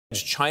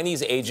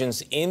Chinese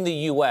agents in the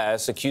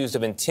U.S. accused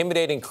of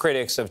intimidating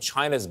critics of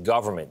China's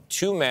government.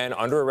 Two men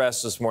under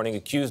arrest this morning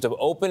accused of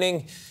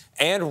opening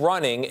and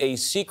running a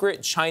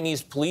secret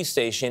Chinese police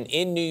station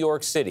in New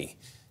York City.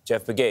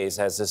 Jeff Begays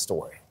has this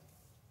story.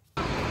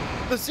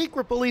 The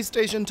secret police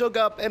station took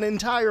up an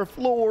entire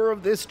floor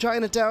of this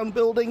Chinatown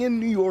building in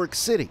New York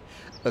City.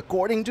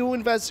 According to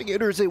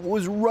investigators, it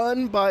was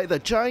run by the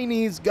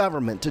Chinese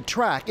government to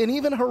track and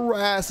even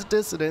harass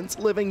dissidents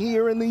living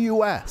here in the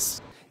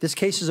U.S. This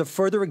case is a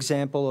further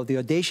example of the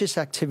audacious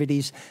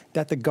activities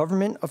that the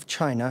government of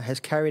China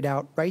has carried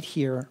out right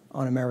here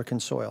on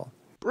American soil.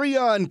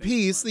 Brian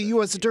Peace, the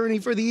U.S. Attorney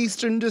for the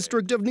Eastern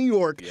District of New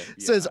York,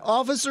 says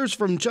officers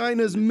from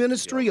China's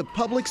Ministry of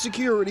Public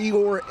Security,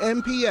 or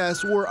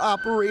MPS, were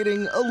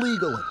operating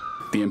illegally.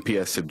 The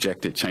MPS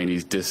subjected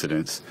Chinese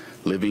dissidents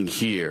living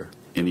here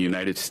in the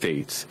United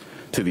States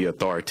to the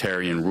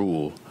authoritarian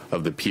rule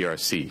of the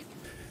PRC.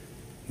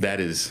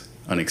 That is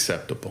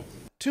unacceptable.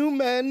 Two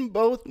men,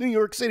 both New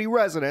York City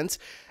residents,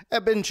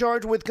 have been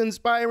charged with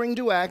conspiring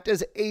to act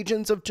as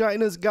agents of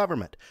China's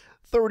government.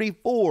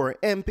 34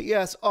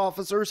 MPS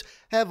officers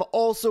have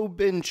also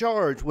been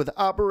charged with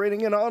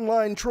operating an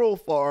online troll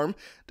farm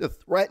to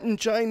threaten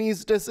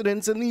Chinese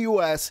dissidents in the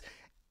U.S.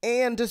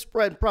 and to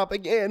spread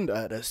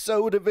propaganda to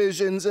sow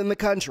divisions in the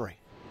country.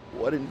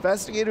 What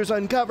investigators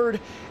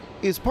uncovered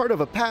is part of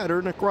a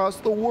pattern across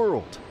the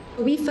world.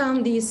 We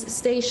found these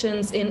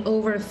stations in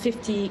over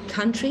 50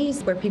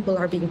 countries where people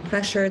are being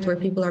pressured, where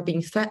people are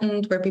being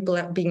threatened, where people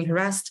are being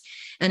harassed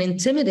and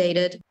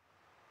intimidated.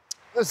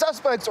 The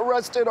suspects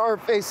arrested are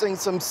facing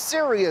some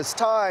serious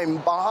time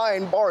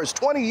behind bars,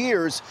 20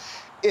 years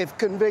if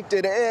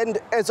convicted. And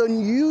as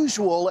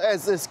unusual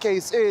as this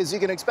case is, you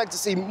can expect to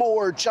see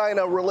more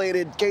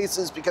China-related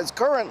cases because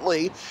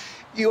currently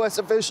U.S.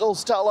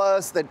 officials tell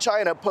us that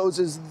China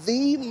poses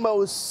the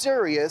most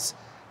serious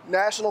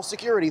national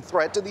security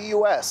threat to the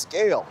U.S.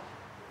 Gail.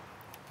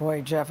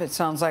 Boy, Jeff, it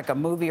sounds like a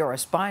movie or a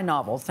spy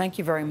novel. Thank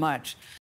you very much.